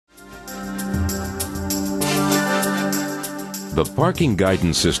The parking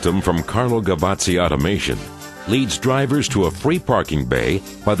guidance system from Carlo Gavazzi Automation leads drivers to a free parking bay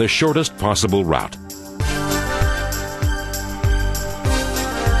by the shortest possible route.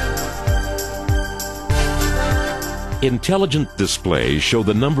 Intelligent displays show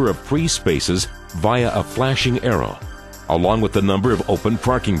the number of free spaces via a flashing arrow, along with the number of open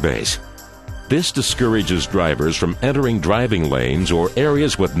parking bays. This discourages drivers from entering driving lanes or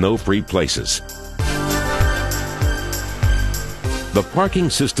areas with no free places. The parking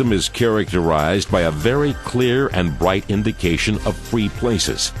system is characterized by a very clear and bright indication of free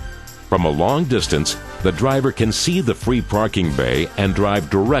places. From a long distance, the driver can see the free parking bay and drive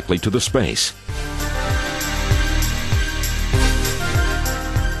directly to the space.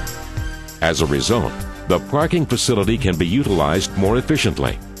 As a result, the parking facility can be utilized more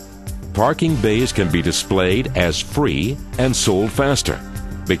efficiently. Parking bays can be displayed as free and sold faster,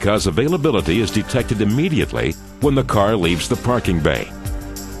 because availability is detected immediately when the car leaves the parking bay.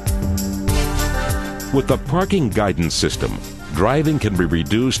 With the parking guidance system, driving can be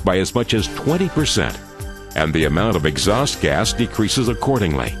reduced by as much as 20%, and the amount of exhaust gas decreases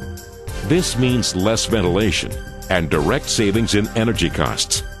accordingly. This means less ventilation and direct savings in energy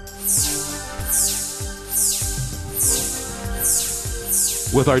costs.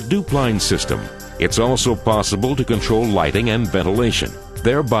 With our dupe-line system, it's also possible to control lighting and ventilation,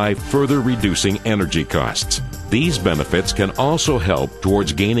 thereby further reducing energy costs. These benefits can also help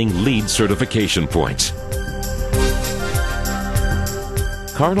towards gaining LEED certification points.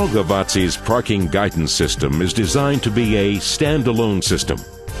 Carlo Gavazzi's parking guidance system is designed to be a standalone system,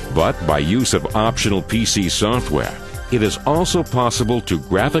 but by use of optional PC software, it is also possible to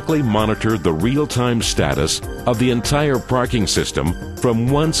graphically monitor the real-time status of the entire parking system from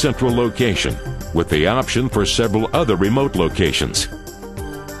one central location, with the option for several other remote locations.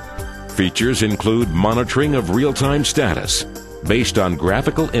 Features include monitoring of real-time status, based on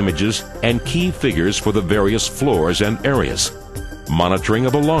graphical images and key figures for the various floors and areas, monitoring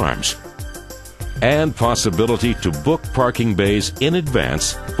of alarms, and possibility to book parking bays in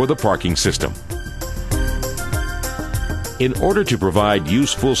advance for the parking system. In order to provide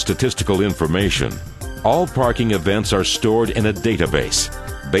useful statistical information, all parking events are stored in a database.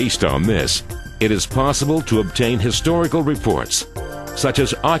 Based on this, it is possible to obtain historical reports, such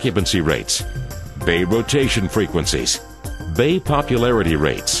as occupancy rates, bay rotation frequencies, bay popularity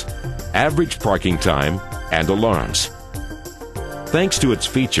rates, average parking time, and alarms. Thanks to its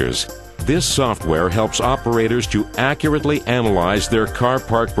features, this software helps operators to accurately analyze their car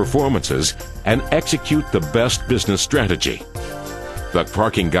park performances and execute the best business strategy. The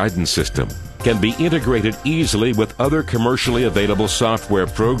parking guidance system can be integrated easily with other commercially available software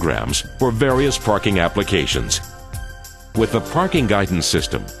programs for various parking applications. With the parking guidance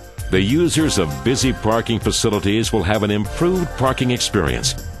system, the users of busy parking facilities will have an improved parking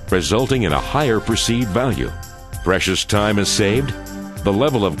experience, resulting in a higher perceived value. Precious time is saved, the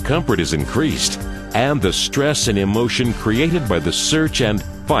level of comfort is increased, and the stress and emotion created by the search and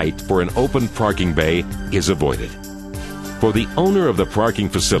fight for an open parking bay is avoided. For the owner of the parking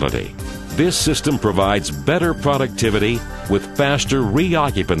facility, this system provides better productivity with faster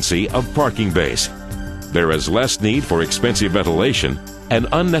reoccupancy of parking bays. There is less need for expensive ventilation, and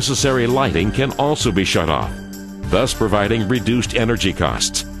unnecessary lighting can also be shut off, thus providing reduced energy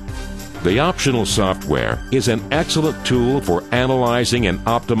costs. The optional software is an excellent tool for analyzing and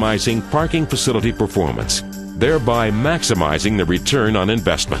optimizing parking facility performance, thereby maximizing the return on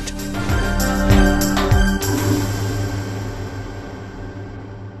investment.